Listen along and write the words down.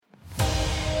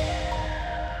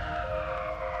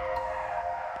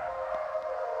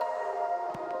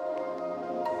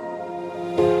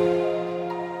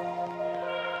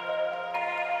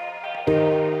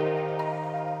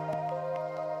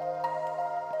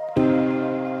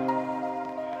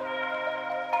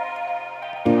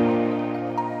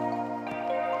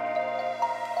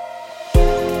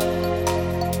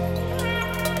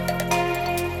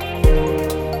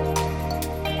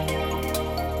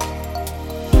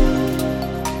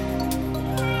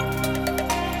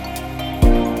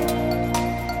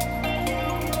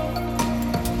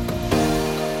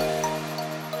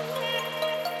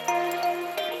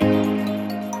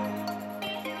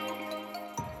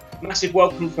massive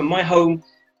welcome from my home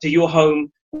to your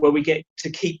home, where we get to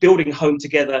keep building home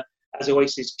together as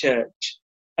Oasis Church.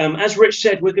 As Rich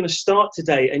said, we're going to start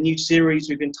today a new series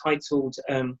we've entitled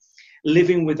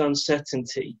Living with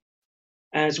Uncertainty,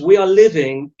 as we are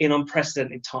living in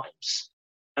unprecedented times.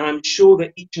 And I'm sure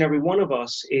that each and every one of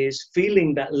us is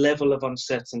feeling that level of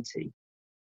uncertainty.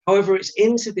 However, it's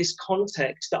into this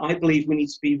context that I believe we need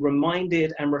to be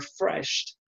reminded and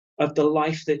refreshed of the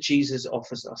life that Jesus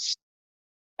offers us.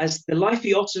 As the life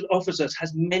he offers us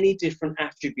has many different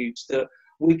attributes that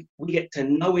we get to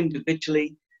know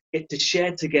individually, get to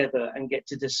share together, and get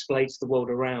to display to the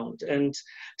world around. And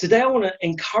today I want to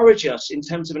encourage us in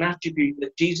terms of an attribute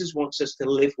that Jesus wants us to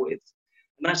live with,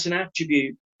 and that's an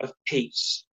attribute of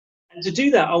peace. And to do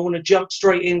that, I want to jump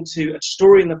straight into a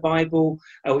story in the Bible,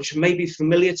 which may be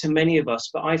familiar to many of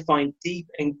us, but I find deep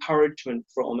encouragement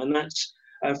from, and that's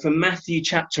from Matthew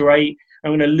chapter 8. I'm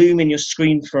going to loom in your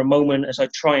screen for a moment as I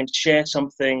try and share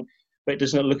something, but it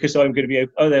does not look as though I'm going to be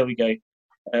able. Oh, there we go.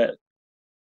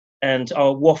 And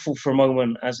I'll waffle for a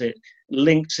moment as it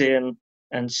links in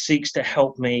and seeks to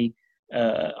help me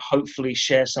hopefully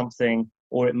share something,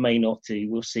 or it may not do.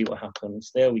 We'll see what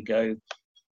happens. There we go.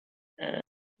 And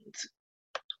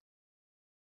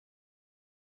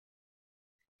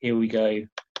here we go.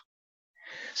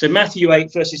 So Matthew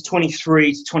 8 verses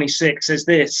 23 to 26 says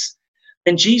this: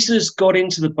 Then Jesus got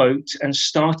into the boat and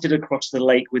started across the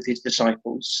lake with his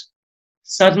disciples.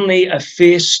 Suddenly a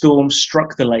fierce storm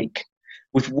struck the lake,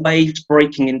 with waves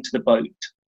breaking into the boat.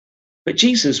 But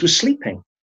Jesus was sleeping.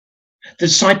 The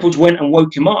disciples went and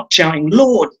woke him up, shouting,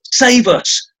 "Lord, save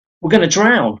us! We're going to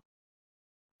drown."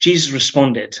 Jesus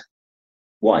responded,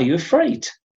 "Why are you afraid?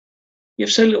 You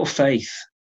have so little faith."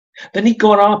 Then he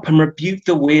got up and rebuked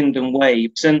the wind and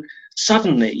waves, and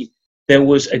suddenly there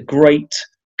was a great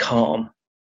calm.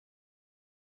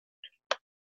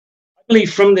 I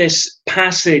believe from this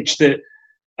passage that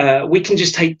we can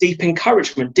just take deep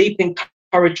encouragement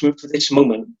for this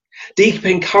moment. Deep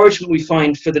encouragement we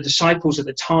find for the disciples at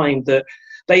the time, that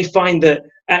they find that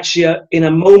actually in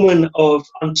a moment of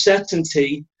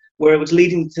uncertainty where it was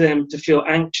leading to them to feel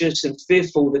anxious and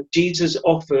fearful, that Jesus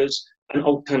offers an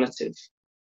alternative.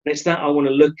 And it's that I want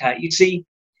to look at. You see,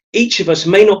 each of us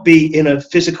may not be in a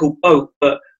physical boat,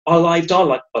 but our lives are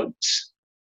like boats.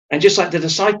 And just like the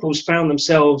disciples found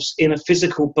themselves in a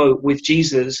physical boat with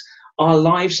Jesus, our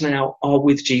lives now are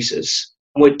with Jesus.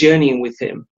 And we're journeying with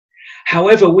him.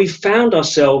 However, we found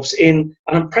ourselves in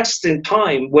an unprecedented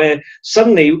time where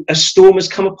suddenly a storm has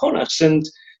come upon us. And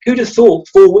who'd have thought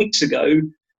 4 weeks ago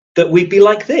that we'd be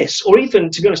like this? Or even,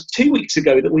 to be honest, 2 weeks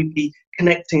ago that we'd be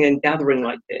connecting and gathering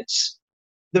like this?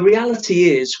 The reality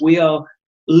is we are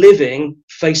living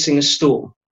facing a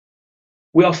storm.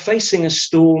 We are facing a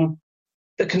storm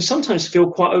that can sometimes feel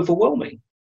quite overwhelming.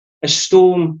 A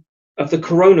storm of the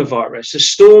coronavirus, a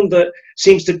storm that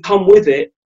seems to come with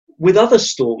it with other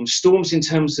storms in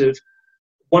terms of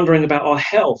wondering about our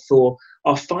health or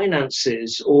our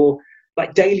finances or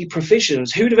like daily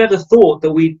provisions. Who'd have ever thought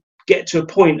that we'd get to a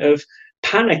point of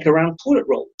panic around toilet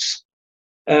rolls,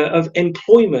 of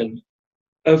employment,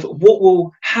 of what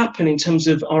will happen in terms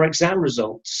of our exam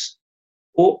results,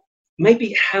 or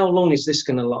maybe how long is this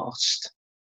going to last?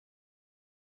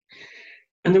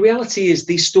 And the reality is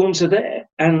these storms are there,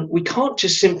 and we can't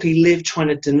just simply live trying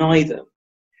to deny them.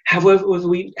 However,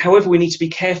 we need to be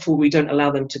careful we don't allow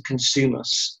them to consume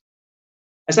us.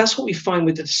 As that's what we find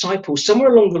with the disciples.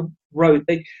 Somewhere along the road,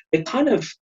 they kind of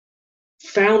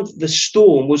found the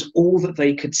storm was all that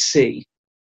they could see.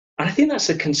 And I think that's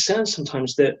a concern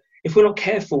sometimes, that if we're not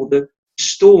careful, the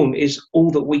storm is all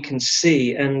that we can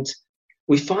see. And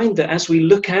we find that as we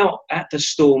look out at the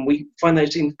storm, we find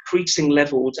those increasing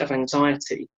levels of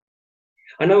anxiety.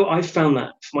 I know I've found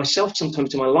that for myself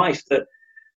sometimes in my life, that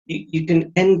you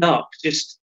can end up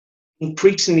just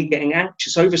increasingly getting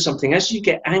anxious over something. As you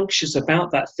get anxious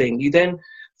about that thing, you then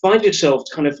find yourself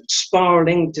kind of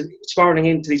spiraling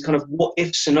into these kind of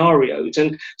what-if scenarios.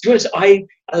 And to be honest, I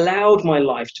allowed my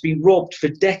life to be robbed for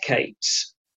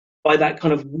decades by that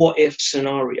kind of what-if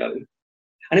scenario.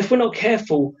 And if we're not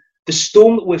careful, the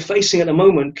storm that we're facing at the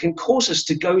moment can cause us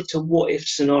to go to what-if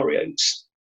scenarios.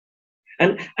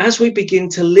 And as we begin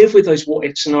to live with those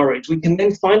what-if scenarios, we can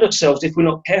then find ourselves, if we're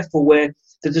not careful, where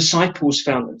the disciples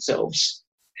found themselves,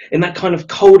 in that kind of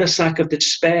cul-de-sac of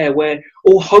despair where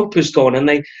all hope has gone, and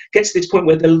they get to this point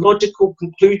where the logical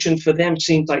conclusion for them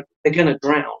seems like they're going to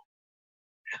drown.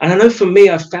 And I know for me,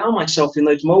 I found myself in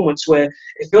those moments where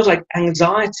it feels like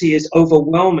anxiety is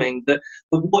overwhelming, that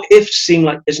the what ifs seem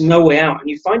like there's no way out. And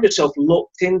you find yourself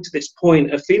locked into this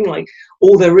point of feeling like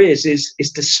all there is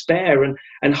despair,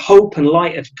 and hope and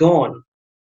light have gone.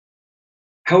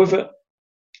 However,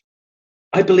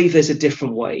 I believe there's a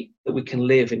different way that we can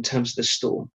live in terms of the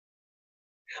storm.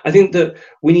 I think that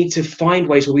we need to find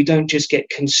ways where we don't just get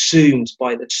consumed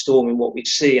by the storm and what we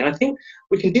see. And I think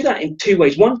we can do that in two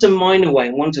ways. One's a minor way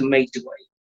and one's a major way.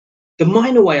 The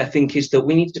minor way, I think, is that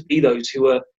we need to be those who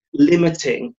are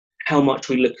limiting how much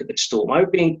we look at the storm. I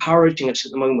would be encouraging us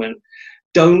at the moment,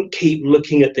 don't keep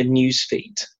looking at the news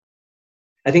feed.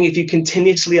 I think if you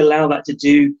continuously allow that to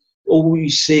do all you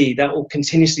see, that will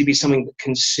continuously be something that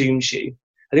consumes you.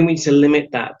 I think we need to limit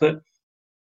that. But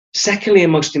secondly,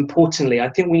 and most importantly, I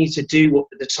think we need to do what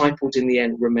the disciples in the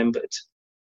end remembered,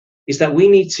 is that we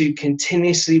need to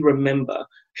continuously remember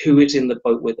who is in the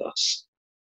boat with us.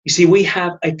 You see, we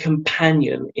have a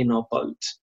companion in our boat.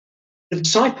 The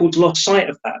disciples lost sight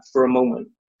of that for a moment.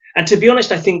 And to be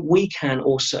honest, I think we can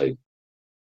also.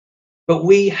 But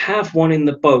we have one in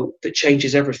the boat that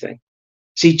changes everything.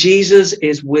 See, Jesus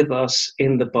is with us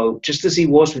in the boat, just as he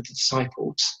was with the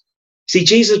disciples. See,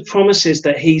 Jesus promises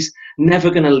that he's never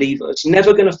going to leave us,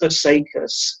 never going to forsake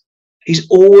us. He's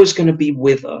always going to be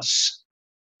with us.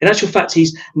 In actual fact,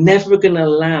 he's never going to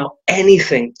allow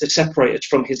anything to separate us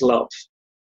from his love.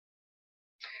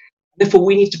 Therefore,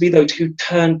 we need to be those who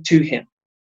turn to him.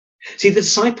 See, the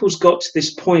disciples got to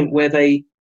this point where they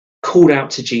called out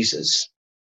to Jesus.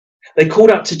 They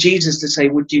called out to Jesus to say,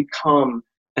 would you come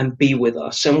and be with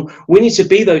us? And we need to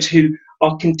be those who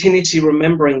are continuously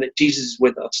remembering that Jesus is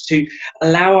with us, to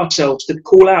allow ourselves to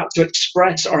call out, to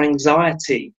express our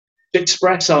anxiety, to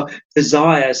express our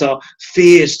desires, our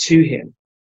fears to him,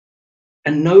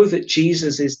 and know that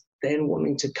Jesus is then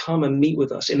wanting to come and meet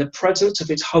with us in the presence of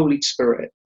his Holy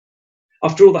Spirit.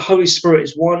 After all, the Holy Spirit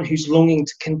is one who's longing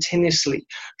to continuously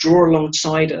draw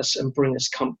alongside us and bring us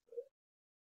comfort.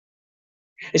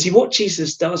 You see, what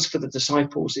Jesus does for the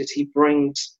disciples is he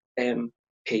brings them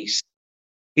peace.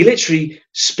 He literally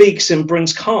speaks and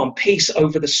brings calm, peace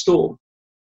over the storm.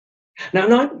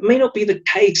 Now, it may not be the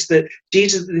case that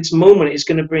Jesus at this moment is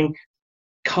going to bring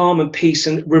calm and peace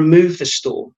and remove the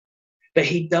storm, but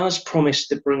he does promise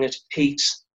to bring us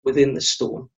peace within the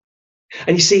storm.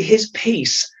 And you see, his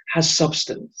peace has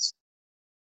substance.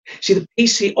 See, the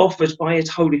peace he offers by his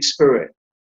Holy Spirit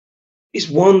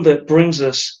is one that brings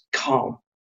us calm,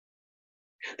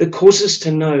 that causes us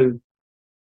to know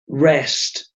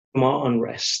rest from our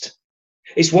unrest.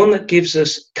 It's one that gives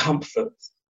us comfort.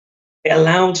 It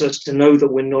allows us to know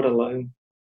that we're not alone.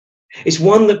 It's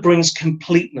one that brings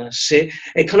completeness.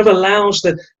 It kind of allows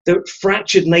the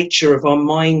fractured nature of our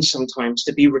minds sometimes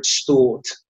to be restored.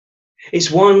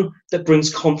 It's one that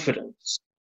brings confidence.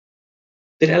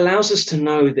 That allows us to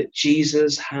know that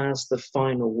Jesus has the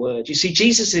final word. You see,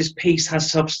 Jesus' peace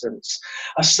has substance,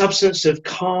 a substance of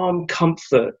calm,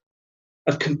 comfort,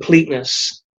 of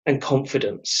completeness and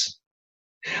confidence.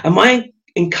 And my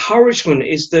encouragement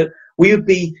is that we would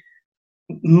be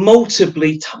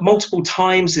multiple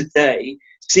times a day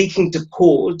seeking to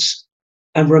pause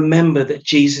and remember that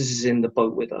Jesus is in the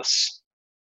boat with us.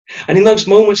 And in those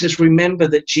moments, just remember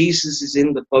that Jesus is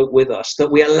in the boat with us,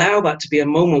 that we allow that to be a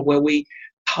moment where we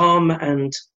come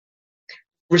and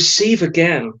receive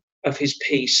again of his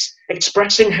peace,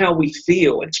 expressing how we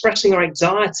feel, expressing our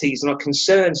anxieties and our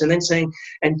concerns, and then saying,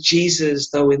 and Jesus,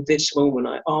 though in this moment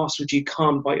I ask, would you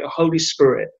come by your Holy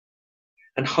Spirit?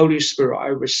 And Holy Spirit, I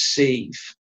receive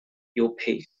your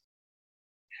peace.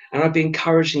 And I'd be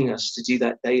encouraging us to do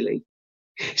that daily.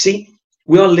 See,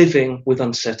 we are living with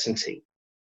uncertainty.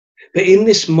 But in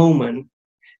this moment,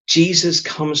 Jesus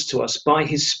comes to us by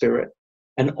his Spirit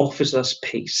and offers us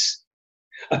peace.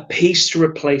 A peace to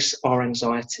replace our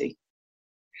anxiety.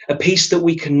 A peace that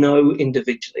we can know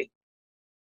individually.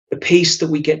 A peace that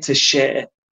we get to share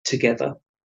together.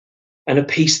 And a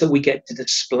peace that we get to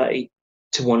display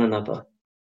to one another.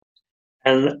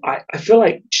 And I feel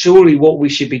like surely what we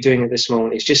should be doing at this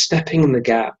moment is just stepping in the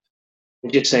gap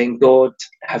and just saying, God,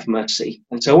 have mercy.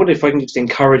 And so I wonder if I can just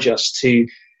encourage us to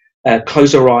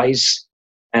close our eyes,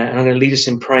 and I'm going to lead us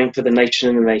in praying for the nation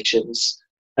and the nations.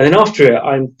 And then after it,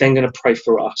 I'm then going to pray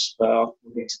for us, but I'll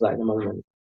get to that in a moment.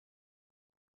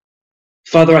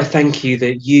 Father, I thank you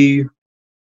that you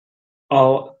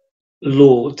are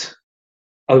Lord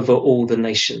over all the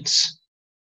nations.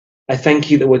 I thank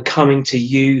you that we're coming to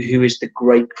you who is the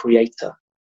great creator.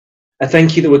 I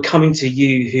thank you that we're coming to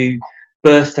you who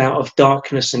birthed out of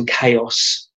darkness and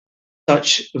chaos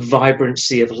such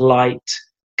vibrancy of light,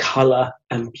 colour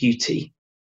and beauty.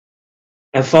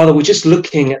 And Father, we're just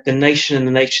looking at the nation and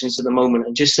the nations at the moment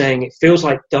and just saying it feels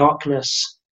like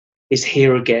darkness is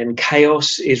here again,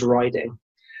 chaos is riding.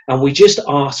 And we just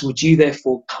ask, would you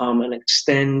therefore come and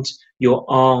extend your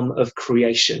arm of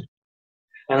creation?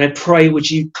 And I pray, would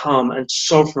you come and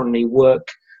sovereignly work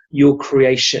your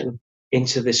creation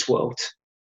into this world.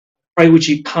 Pray would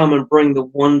you come and bring the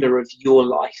wonder of your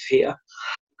life here.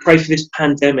 Pray for this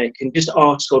pandemic and just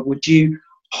ask God, would you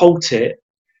halt it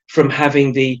from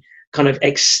having the kind of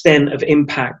extent of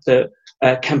impact that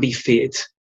can be feared.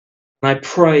 And I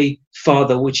pray,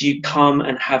 Father, would you come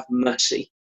and have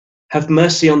mercy. Have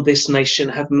mercy on this nation.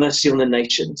 Have mercy on the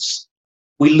nations.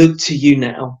 We look to you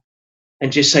now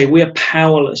and just say, we are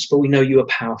powerless, but we know you are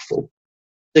powerful.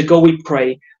 So God, we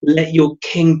pray, let your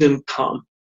kingdom come.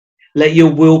 Let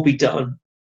your will be done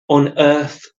on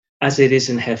earth as it is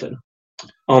in heaven.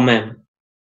 Amen.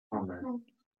 Amen.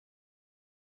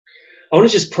 I want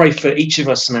to just pray for each of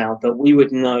us now that we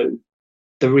would know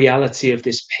the reality of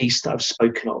this peace that I've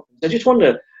spoken of. I just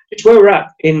wonder, just where we're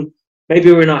at in,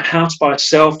 maybe we're in our house by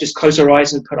ourselves, just close our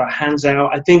eyes and put our hands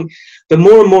out. I think the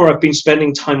more and more I've been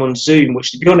spending time on Zoom,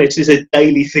 which to be honest is a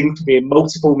daily thing for me in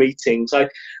multiple meetings, I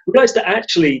realized that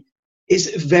actually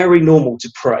it's very normal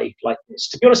to pray like this.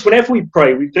 To be honest, whenever we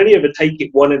pray, we only ever take it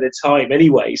one at a time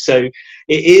anyway. So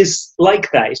it is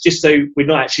like that. It's just so we're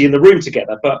not actually in the room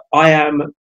together, but I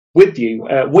am with you.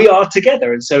 We are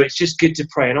together. And so it's just good to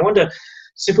pray. And I wonder,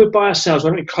 so if we're by ourselves, why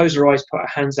don't we close our eyes, put our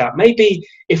hands out? Maybe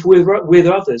if we're with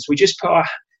others, we just put our,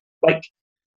 like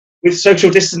with social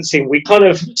distancing, we kind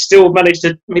of still manage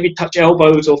to maybe touch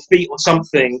elbows or feet or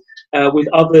something with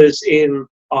others in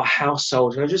our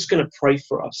household. And I'm just going to pray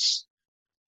for us.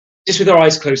 Just with our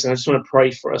eyes closed, I just want to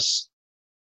pray for us.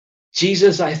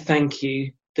 Jesus, I thank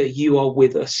you that you are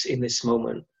with us in this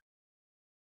moment.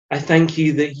 I thank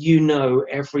you that you know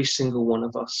every single one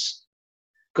of us.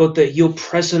 God, that you're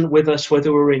present with us,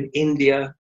 whether we're in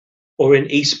India or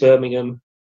in East Birmingham.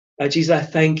 Jesus, I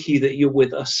thank you that you're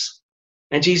with us.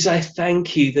 And Jesus, I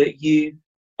thank you that you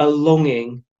are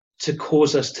longing to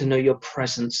cause us to know your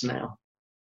presence now.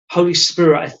 Holy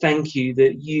Spirit, I thank you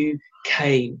that you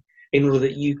came in order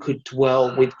that you could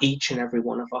dwell with each and every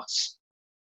one of us.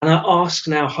 And I ask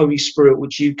now, Holy Spirit,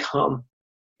 would you come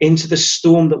into the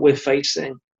storm that we're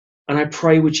facing? And I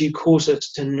pray, would you cause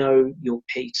us to know your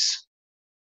peace?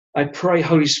 I pray,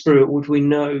 Holy Spirit, would we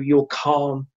know your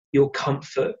calm, your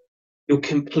comfort, your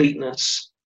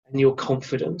completeness, and your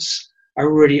confidence? I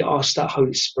really ask that,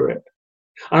 Holy Spirit.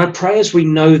 And I pray as we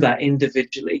know that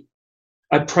individually,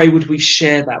 I pray, would we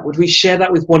share that? Would we share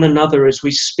that with one another as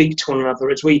we speak to one another,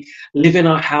 as we live in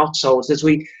our households, as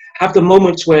we have the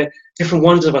moments where different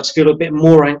ones of us feel a bit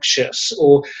more anxious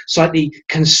or slightly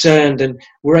concerned, and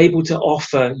we're able to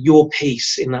offer your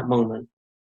peace in that moment.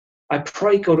 I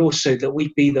pray, God, also that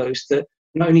we be those that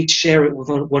not only share it with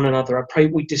one another, I pray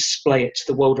we display it to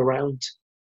the world around.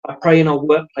 I pray in our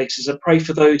workplaces. I pray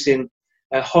for those in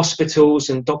hospitals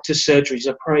and doctors' surgeries.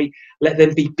 I pray, let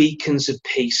them be beacons of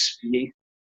peace for you.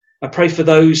 I pray for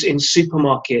those in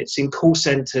supermarkets, in call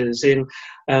centres, in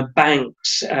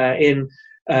banks, in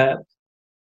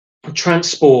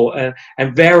transport,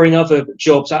 and varying other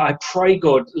jobs. I pray,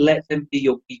 God, let them be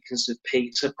your beacons of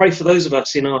peace. I pray for those of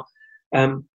us in our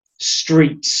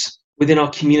streets, within our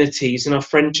communities, in our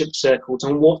friendship circles,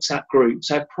 on WhatsApp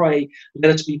groups. I pray,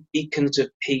 let us be beacons of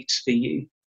peace for you.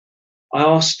 I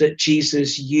ask that,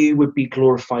 Jesus, you would be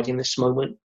glorified in this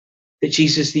moment, that,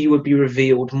 Jesus, that you would be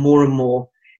revealed more and more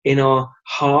in our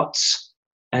hearts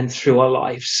and through our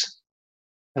lives.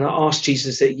 And I ask,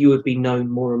 Jesus, that you would be known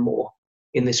more and more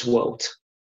in this world.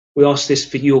 We ask this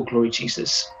for your glory,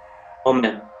 Jesus.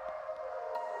 Amen.